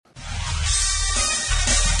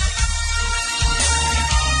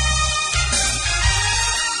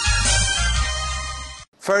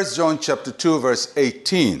1 John chapter 2, verse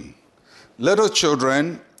 18. Little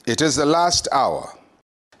children, it is the last hour.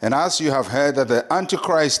 And as you have heard that the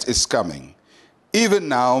Antichrist is coming, even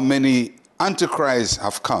now many Antichrists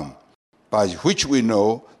have come, by which we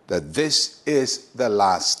know that this is the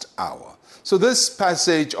last hour. So this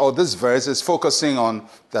passage or this verse is focusing on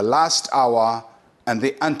the last hour and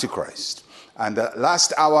the Antichrist. And the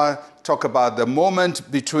last hour talk about the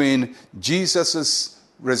moment between Jesus'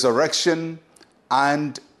 resurrection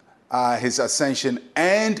and his ascension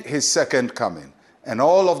and his second coming. And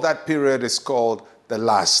all of that period is called the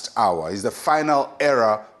last hour. It's the final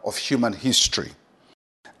era of human history.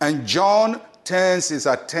 And John turns his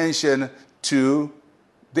attention to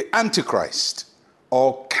the Antichrist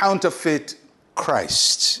or Counterfeit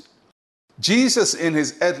Christ. Jesus in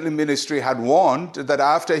his earthly ministry had warned that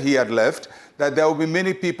after he had left, that there would be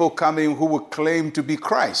many people coming who would claim to be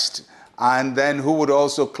Christ, and then who would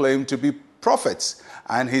also claim to be prophets.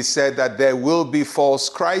 And he said that there will be false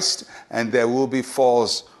Christ and there will be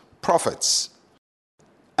false prophets.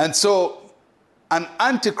 And so an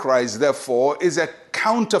Antichrist, therefore, is a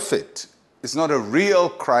counterfeit. It's not a real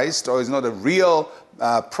Christ or it's not a real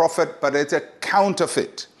prophet, but it's a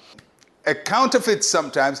counterfeit. A counterfeit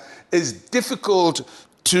sometimes is difficult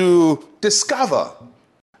to discover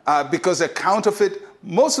because a counterfeit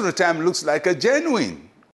most of the time looks like a genuine.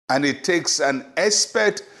 And it takes an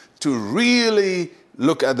expert to really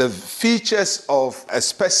look at the features of a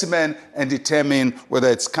specimen and determine whether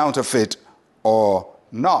it's counterfeit or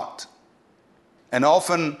not. And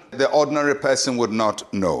often the ordinary person would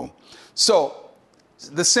not know. So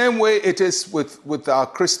the same way it is with our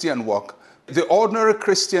Christian walk, the ordinary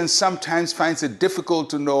Christian sometimes finds it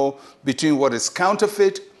difficult to know between what is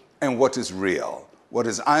counterfeit and what is real, what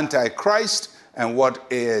is antichrist and what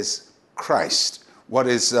is Christ, what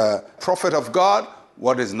is a prophet of God,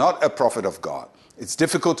 what is not a prophet of God. It's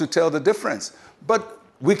difficult to tell the difference, but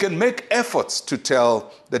we can make efforts to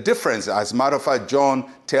tell the difference. As a matter of fact, John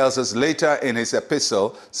tells us later in his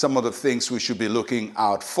epistle some of the things we should be looking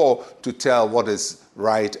out for to tell what is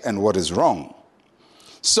right and what is wrong.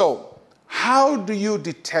 So, how do you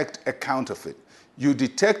detect a counterfeit? You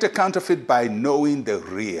detect a counterfeit by knowing the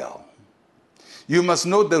real. You must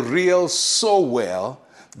know the real so well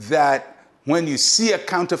that when you see a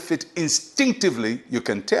counterfeit, instinctively you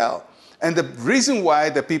can tell. And the reason why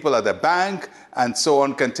the people at the bank and so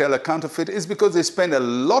on can tell a counterfeit is because they spend a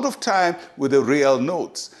lot of time with the real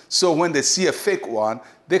notes. So when they see a fake one,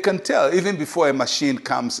 they can tell even before a machine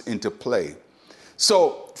comes into play.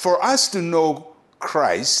 So for us to know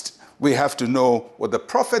Christ, we have to know what the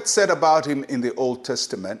prophet said about him in the Old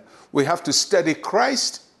Testament. We have to study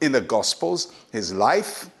Christ in the Gospels, his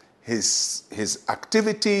life, his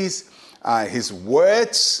activities, his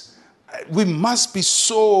words. We must be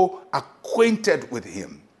so acquainted with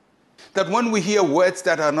him that when we hear words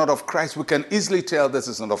that are not of Christ, we can easily tell this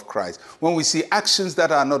is not of Christ. When we see actions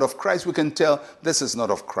that are not of Christ, we can tell this is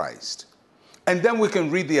not of Christ. And then we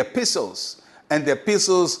can read the epistles. And the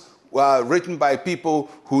epistles were written by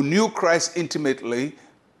people who knew Christ intimately,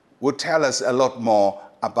 would tell us a lot more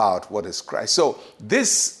about what is Christ. So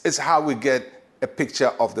this is how we get a picture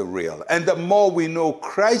of the real. And the more we know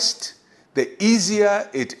Christ, the easier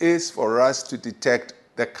it is for us to detect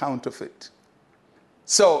the counterfeit.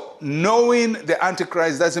 So knowing the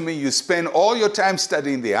Antichrist doesn't mean you spend all your time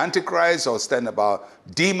studying the Antichrist or studying about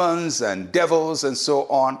demons and devils and so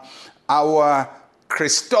on. Our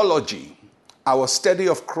Christology, our study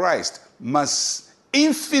of Christ, must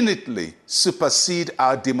infinitely supersede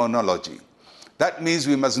our demonology. That means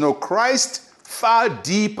we must know Christ far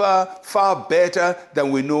deeper, far better than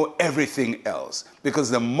we know everything else. Because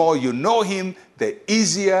the more you know him, the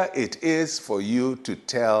easier it is for you to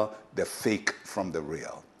tell the fake from the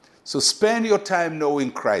real. So spend your time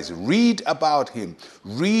knowing Christ. Read about him.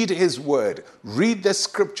 Read his word. Read the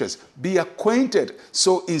scriptures. Be acquainted.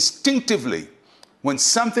 So instinctively, when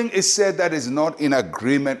something is said that is not in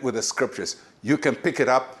agreement with the scriptures, you can pick it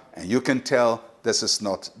up and you can tell this is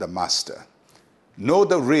not the master. Know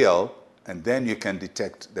the real, and then you can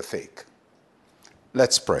detect the fake.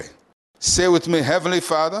 Let's pray. Say with me, Heavenly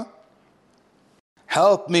Father,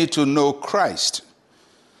 help me to know Christ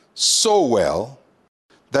so well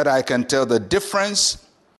that I can tell the difference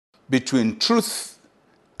between truth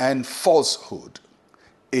and falsehood.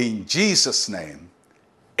 In Jesus' name,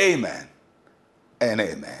 amen and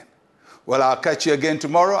amen. Well, I'll catch you again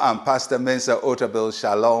tomorrow. I'm Pastor Mensa, Otabil.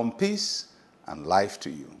 Shalom, peace, and life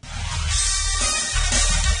to you.